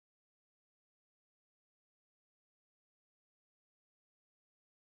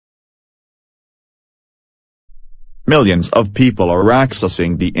Millions of people are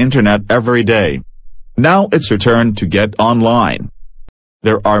accessing the internet every day. Now it's your turn to get online.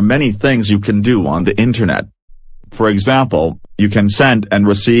 There are many things you can do on the internet. For example, you can send and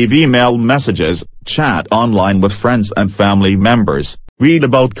receive email messages, chat online with friends and family members, read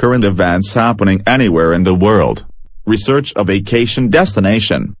about current events happening anywhere in the world, research a vacation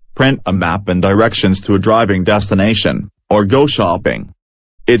destination, print a map and directions to a driving destination, or go shopping.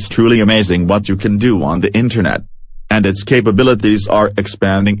 It's truly amazing what you can do on the internet. And its capabilities are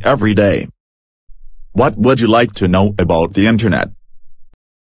expanding every day. What would you like to know about the internet?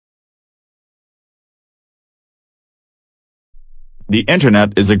 The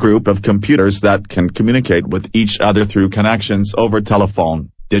internet is a group of computers that can communicate with each other through connections over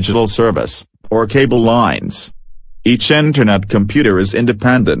telephone, digital service, or cable lines. Each internet computer is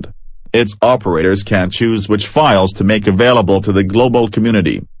independent. Its operators can choose which files to make available to the global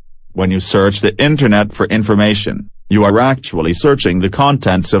community. When you search the internet for information, you are actually searching the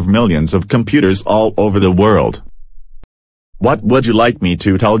contents of millions of computers all over the world. What would you like me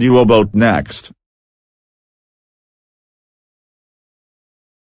to tell you about next?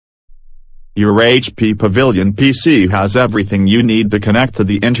 Your HP Pavilion PC has everything you need to connect to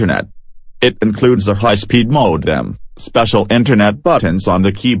the internet. It includes a high-speed modem, special internet buttons on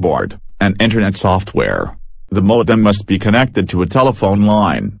the keyboard, and internet software. The modem must be connected to a telephone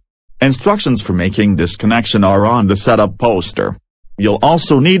line. Instructions for making this connection are on the setup poster. You'll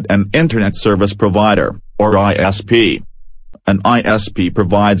also need an internet service provider, or ISP. An ISP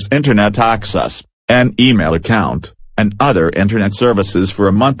provides internet access, an email account, and other internet services for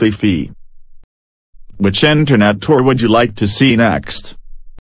a monthly fee. Which internet tour would you like to see next?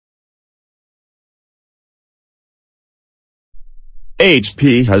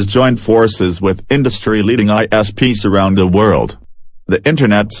 HP has joined forces with industry-leading ISPs around the world. The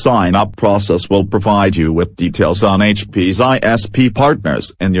internet sign-up process will provide you with details on HP's ISP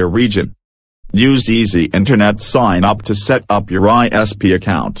partners in your region. Use Easy Internet Sign-up to set up your ISP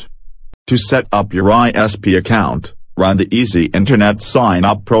account. To set up your ISP account, run the Easy Internet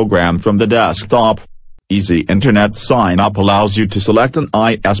Sign-up program from the desktop. Easy Internet Sign-up allows you to select an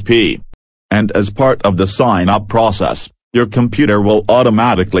ISP. And as part of the sign-up process, your computer will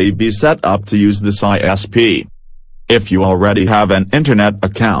automatically be set up to use this ISP. If you already have an internet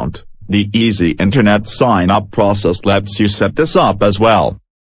account, the Easy Internet Sign-up process lets you set this up as well.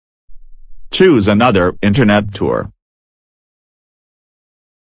 Choose another internet tour.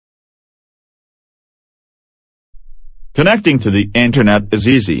 Connecting to the internet is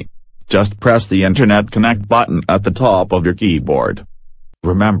easy. Just press the Internet Connect button at the top of your keyboard.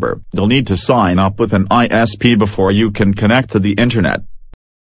 Remember, you'll need to sign up with an ISP before you can connect to the internet.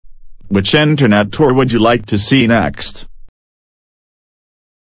 Which internet tour would you like to see next?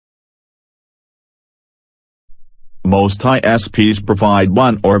 Most ISPs provide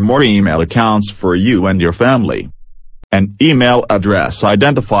one or more email accounts for you and your family. An email address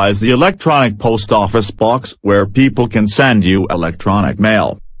identifies the electronic post office box where people can send you electronic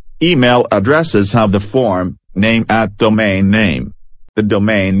mail. Email addresses have the form, name at domain name. The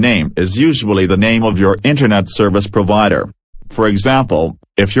domain name is usually the name of your internet service provider. For example,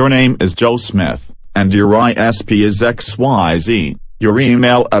 if your name is Joe Smith, and your ISP is XYZ, your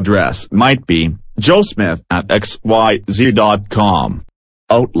email address might be joesmith@xyz.com.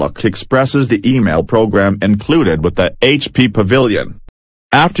 Outlook expresses the email program included with the HP Pavilion.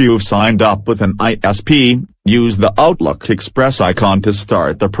 After you've signed up with an ISP, use the Outlook Express icon to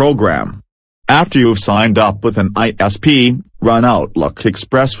start the program. After you've signed up with an ISP, run Outlook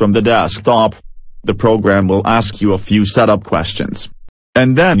Express from the desktop. The program will ask you a few setup questions.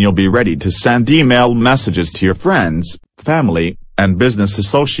 And then you'll be ready to send email messages to your friends, family, and business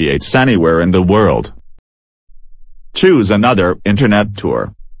associates anywhere in the world. Choose another internet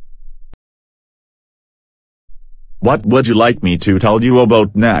tour. What would you like me to tell you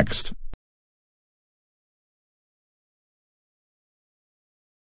about next?